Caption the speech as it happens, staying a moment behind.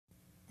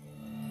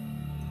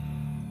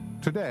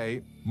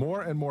Today,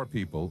 more and more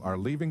people are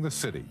leaving the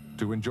city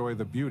to enjoy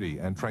the beauty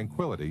and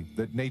tranquility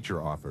that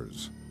nature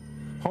offers.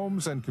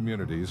 Homes and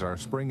communities are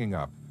springing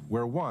up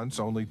where once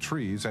only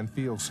trees and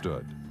fields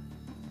stood.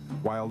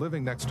 While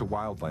living next to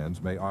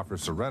wildlands may offer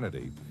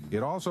serenity,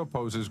 it also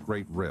poses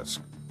great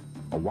risk.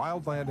 A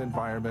wildland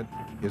environment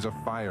is a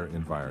fire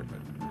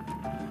environment.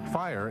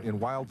 Fire in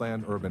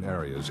wildland urban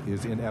areas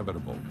is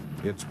inevitable.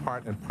 It's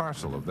part and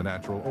parcel of the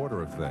natural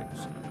order of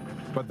things.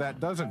 But that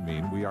doesn't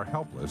mean we are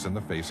helpless in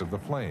the face of the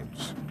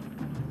flames.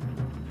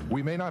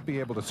 We may not be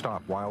able to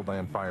stop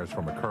wildland fires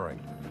from occurring,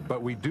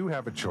 but we do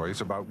have a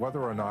choice about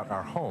whether or not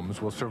our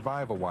homes will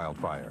survive a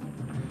wildfire.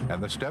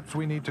 And the steps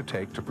we need to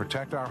take to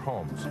protect our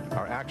homes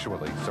are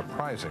actually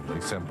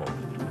surprisingly simple.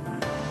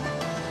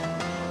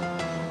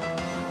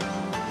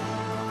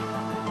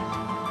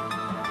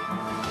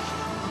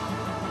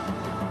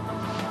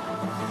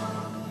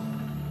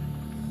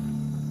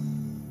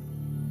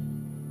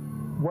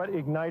 What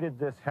ignited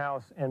this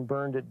house and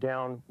burned it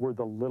down were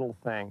the little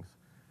things.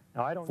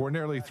 Now, For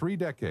nearly 3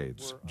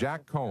 decades,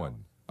 Jack Cohen,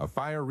 a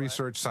fire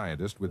research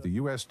scientist with the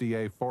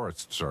USDA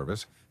Forest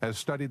Service, has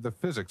studied the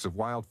physics of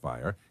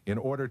wildfire in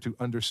order to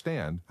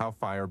understand how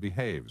fire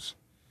behaves.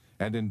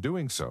 And in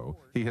doing so,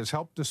 he has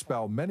helped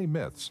dispel many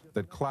myths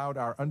that cloud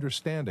our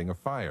understanding of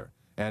fire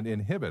and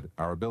inhibit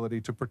our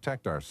ability to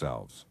protect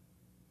ourselves.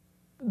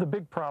 The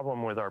big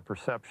problem with our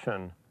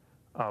perception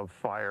of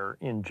fire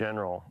in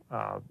general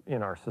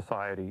in our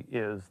society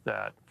is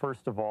that,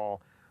 first of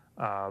all,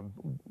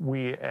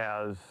 we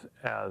as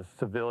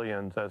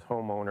civilians, as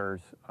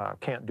homeowners,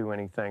 can't do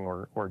anything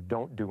or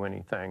don't do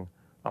anything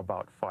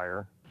about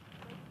fire.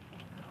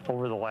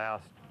 Over the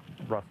last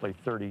roughly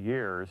 30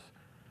 years,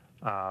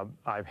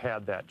 I've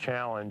had that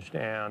challenged,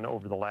 and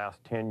over the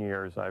last 10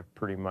 years, I've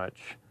pretty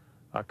much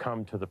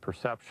come to the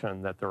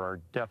perception that there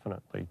are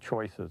definitely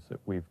choices that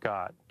we've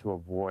got to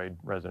avoid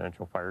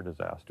residential fire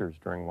disasters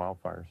during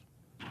wildfires.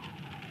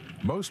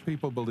 Most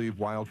people believe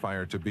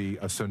wildfire to be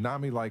a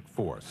tsunami-like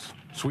force,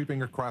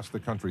 sweeping across the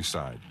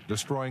countryside,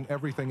 destroying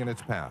everything in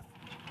its path,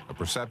 a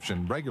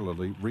perception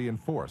regularly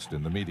reinforced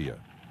in the media.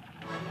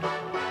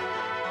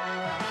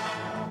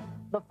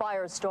 The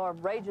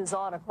firestorm rages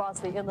on across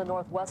the inland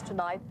Northwest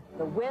tonight.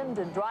 The wind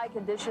and dry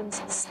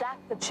conditions stack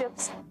the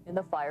chips in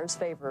the fire's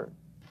favor.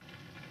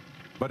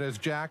 But as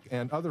Jack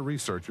and other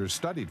researchers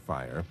studied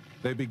fire,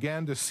 they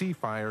began to see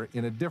fire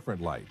in a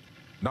different light,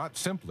 not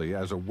simply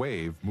as a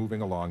wave moving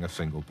along a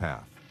single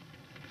path.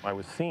 I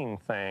was seeing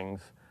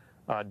things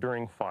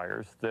during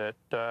fires that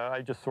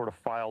I just sort of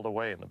filed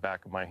away in the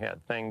back of my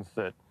head, things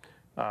that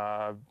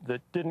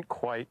that didn't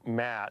quite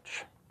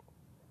match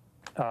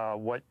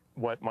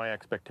what my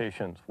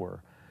expectations were.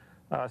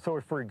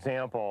 So, for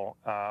example,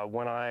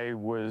 when I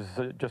was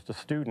just a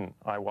student,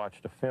 I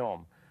watched a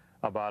film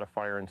about a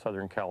fire in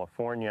Southern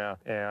California,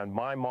 and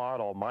my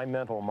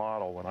mental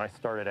model when I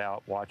started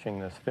out watching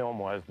this film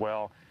was,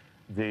 well,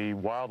 the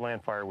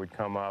wildland fire would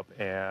come up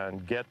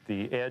and get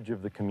the edge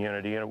of the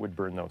community and it would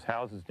burn those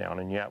houses down.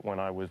 And yet when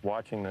I was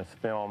watching this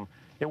film,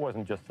 it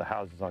wasn't just the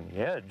houses on the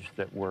edge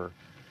that were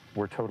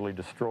totally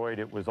destroyed,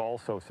 it was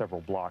also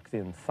several blocks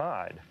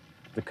inside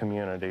the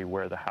community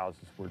where the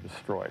houses were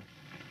destroyed.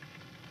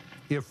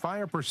 If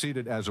fire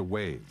proceeded as a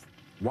wave,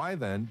 why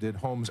then did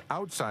homes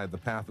outside the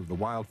path of the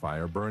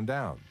wildfire burn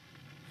down?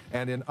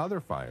 And in other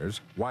fires,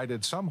 why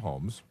did some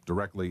homes,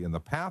 directly in the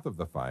path of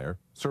the fire,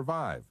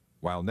 survive,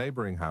 while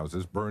neighboring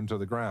houses burned to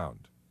the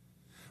ground?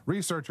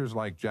 Researchers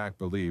like Jack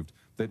believed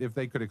that if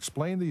they could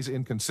explain these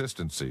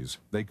inconsistencies,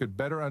 they could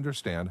better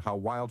understand how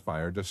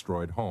wildfire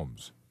destroyed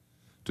homes.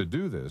 To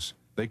do this,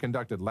 they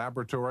conducted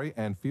laboratory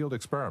and field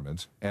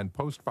experiments and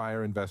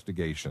post-fire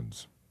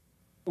investigations.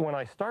 When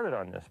I started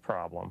on this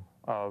problem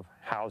of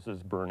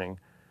houses burning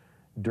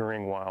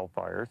during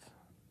wildfires,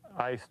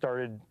 I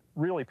started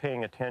really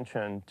paying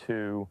attention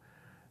to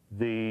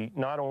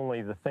not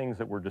only the things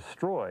that were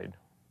destroyed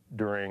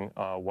during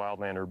a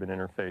wildland-urban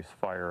interface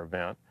fire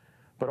event,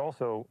 but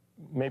also,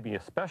 maybe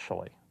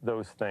especially,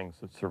 those things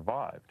that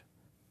survived.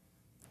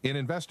 In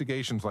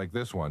investigations like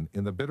this one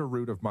in the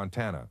Bitterroot of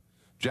Montana,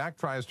 Jack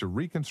tries to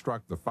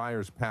reconstruct the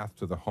fire's path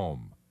to the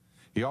home.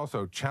 He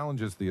also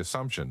challenges the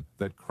assumption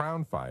that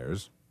crown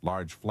fires,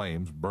 large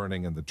flames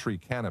burning in the tree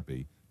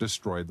canopy,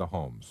 destroyed the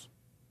homes.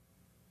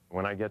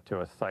 When I get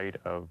to a site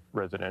of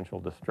residential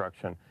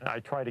destruction,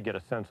 I try to get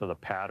a sense of the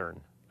pattern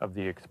of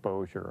the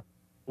exposure.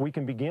 We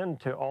can begin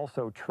to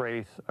also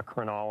trace a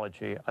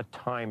chronology, a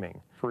timing.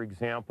 For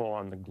example,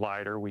 on the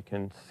glider, we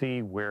can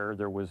see where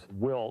there was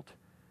wilt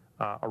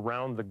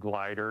around the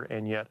glider,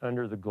 and yet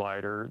under the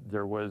glider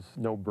there was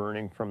no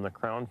burning from the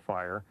crown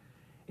fire.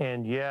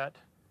 And yet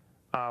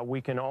we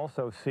can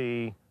also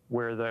see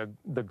where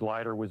the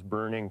glider was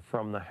burning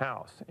from the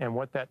house. And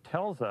what that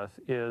tells us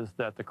is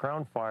that the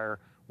crown fire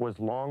was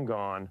long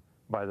gone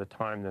by the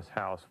time this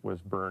house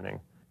was burning.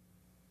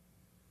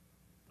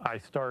 I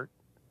start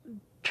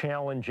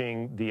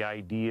challenging the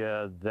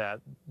idea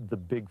that the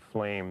big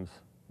flames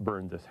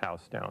burned this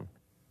house down.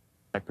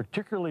 I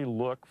particularly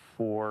look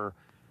for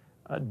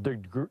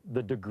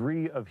the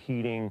degree of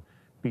heating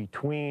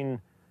between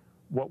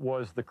what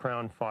was the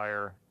crown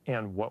fire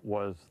and what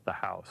was the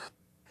house.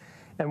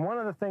 And one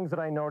of the things that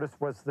I noticed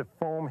was the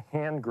foam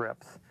hand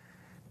grips.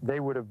 They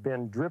would have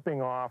been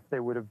dripping off, they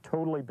would have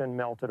totally been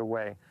melted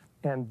away.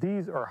 And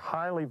these are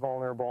highly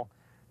vulnerable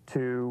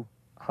to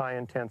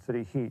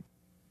high-intensity heat.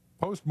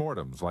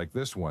 Postmortems like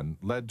this one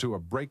led to a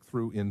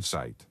breakthrough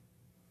insight.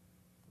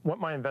 What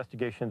my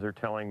investigations are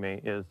telling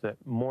me is that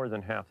more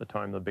than half the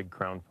time the big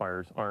crown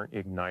fires aren't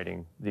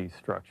igniting these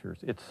structures.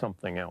 It's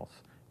something else.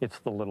 It's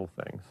the little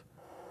things.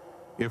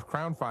 If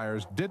crown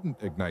fires didn't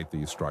ignite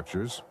these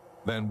structures,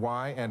 then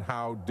why and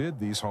how did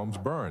these homes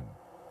burn?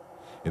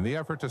 In the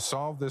effort to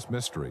solve this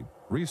mystery,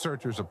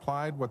 researchers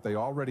applied what they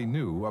already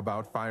knew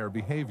about fire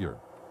behavior.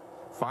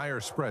 Fire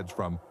spreads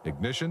from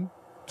ignition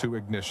to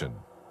ignition.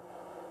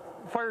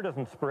 Fire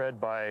doesn't spread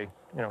by,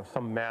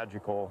 some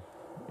magical,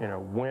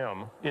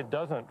 whim. It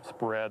doesn't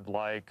spread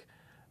like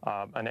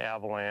an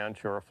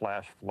avalanche or a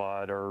flash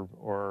flood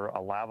or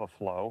a lava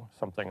flow,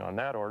 something on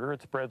that order.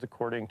 It spreads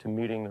according to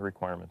meeting the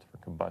requirements for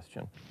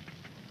combustion.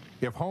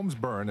 If homes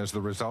burn as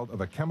the result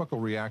of a chemical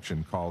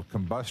reaction called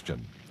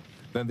combustion,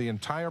 then the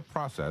entire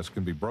process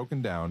can be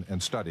broken down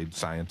and studied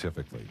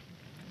scientifically.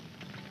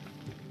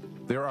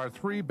 There are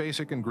three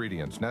basic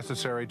ingredients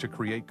necessary to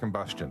create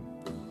combustion: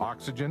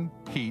 oxygen,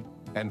 heat,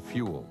 and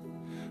fuel.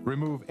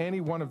 Remove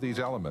any one of these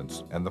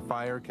elements and the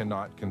fire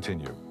cannot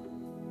continue.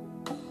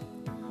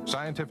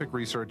 Scientific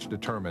research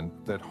determined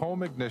that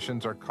home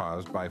ignitions are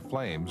caused by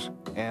flames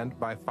and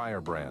by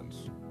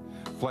firebrands.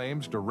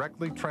 Flames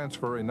directly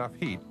transfer enough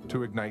heat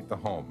to ignite the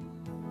home.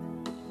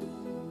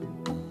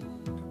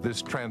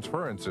 This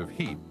transference of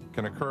heat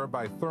can occur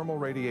by thermal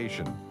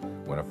radiation,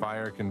 when a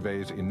fire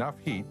conveys enough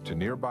heat to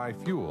nearby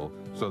fuel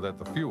so that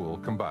the fuel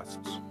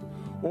combusts.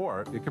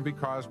 Or it can be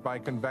caused by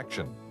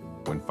convection,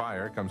 when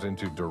fire comes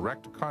into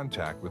direct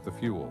contact with the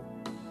fuel.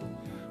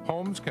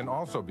 Homes can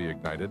also be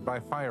ignited by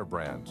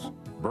firebrands,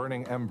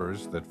 burning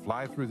embers that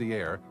fly through the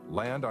air,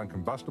 land on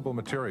combustible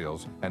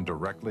materials, and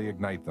directly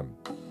ignite them.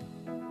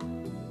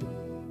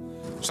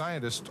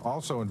 Scientists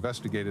also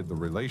investigated the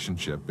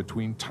relationship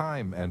between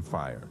time and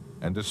fire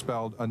and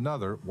dispelled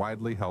another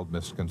widely held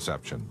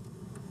misconception.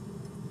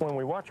 When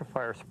we watch a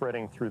fire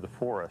spreading through the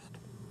forest,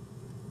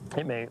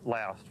 it may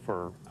last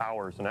for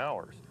hours and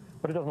hours,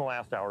 but it doesn't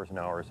last hours and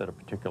hours at a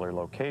particular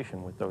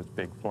location with those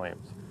big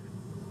flames.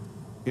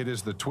 It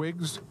is the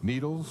twigs,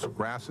 needles,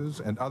 grasses,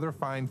 and other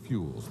fine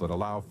fuels that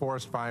allow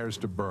forest fires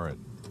to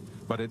burn,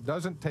 but it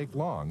doesn't take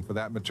long for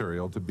that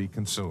material to be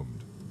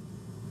consumed.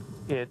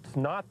 It's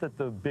not that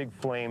the big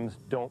flames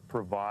don't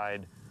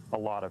provide a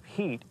lot of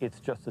heat,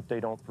 it's just that they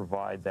don't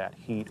provide that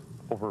heat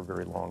over a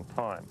very long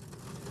time.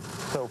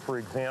 So, for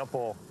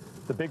example,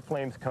 the big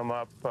flames come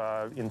up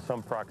in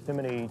some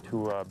proximity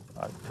to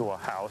a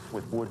house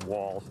with wood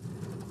walls,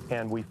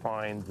 and we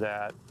find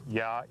that,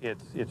 yeah,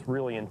 it's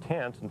really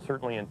intense, and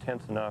certainly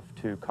intense enough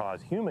to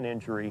cause human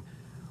injury,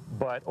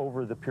 but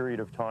over the period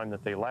of time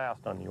that they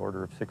last, on the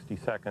order of 60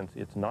 seconds,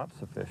 it's not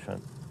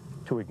sufficient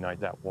to ignite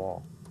that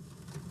wall.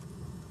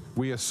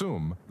 We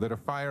assume that a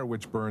fire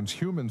which burns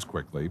humans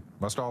quickly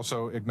must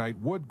also ignite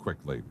wood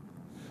quickly,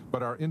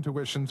 but our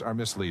intuitions are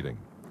misleading.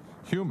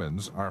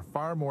 Humans are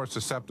far more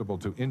susceptible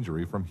to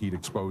injury from heat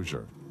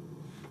exposure.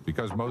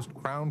 Because most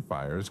crown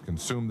fires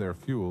consume their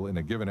fuel in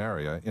a given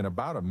area in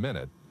about a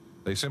minute,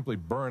 they simply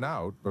burn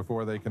out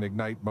before they can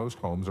ignite most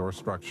homes or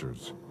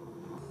structures.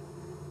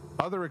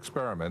 Other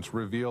experiments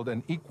revealed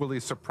an equally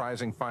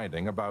surprising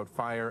finding about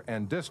fire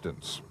and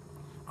distance.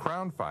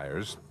 Crown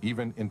fires,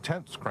 even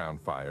intense crown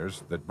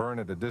fires that burn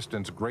at a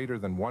distance greater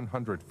than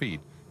 100 feet,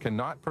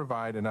 cannot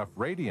provide enough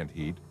radiant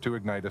heat to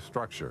ignite a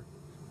structure.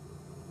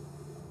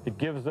 It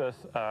gives us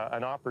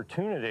an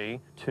opportunity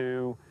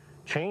to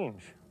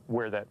change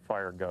where that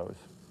fire goes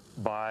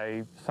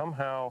by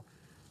somehow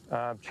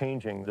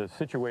changing the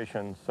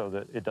situation so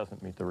that it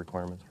doesn't meet the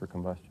requirements for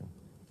combustion.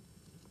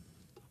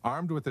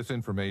 Armed with this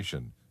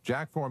information,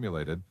 Jack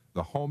formulated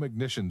the home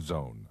ignition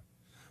zone.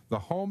 The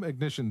home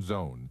ignition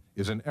zone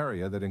is an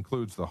area that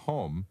includes the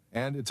home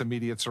and its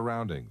immediate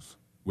surroundings,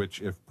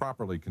 which, if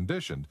properly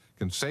conditioned,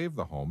 can save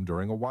the home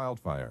during a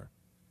wildfire.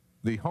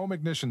 The home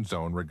ignition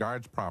zone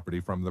regards property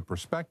from the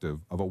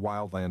perspective of a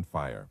wildland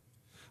fire.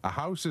 A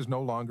house is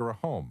no longer a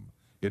home.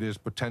 It is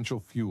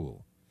potential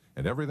fuel,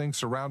 and everything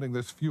surrounding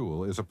this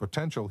fuel is a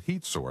potential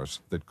heat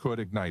source that could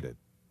ignite it.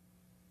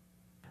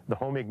 The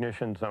home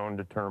ignition zone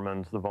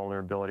determines the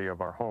vulnerability of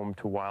our home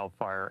to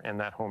wildfire, and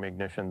that home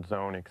ignition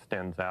zone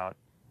extends out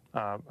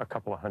a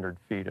couple of 100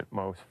 feet at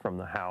most from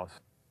the house.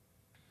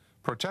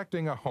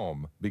 Protecting a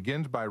home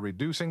begins by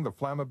reducing the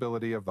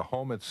flammability of the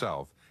home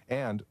itself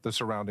and the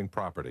surrounding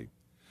property.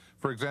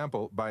 For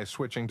example, by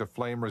switching to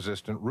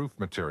flame-resistant roof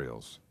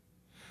materials.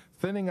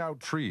 Thinning out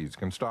trees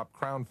can stop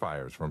crown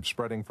fires from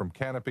spreading from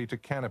canopy to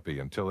canopy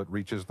until it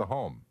reaches the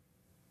home.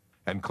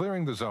 And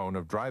clearing the zone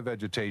of dry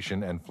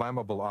vegetation and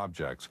flammable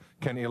objects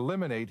can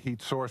eliminate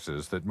heat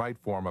sources that might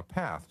form a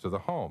path to the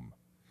home.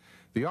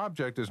 The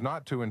object is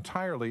not to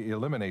entirely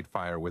eliminate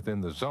fire within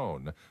the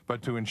zone,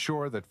 but to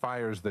ensure that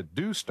fires that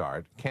do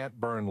start can't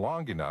burn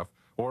long enough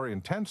or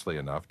intensely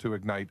enough to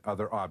ignite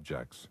other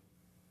objects.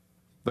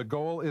 The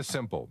goal is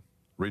simple: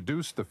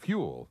 reduce the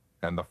fuel,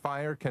 and the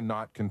fire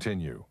cannot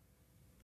continue.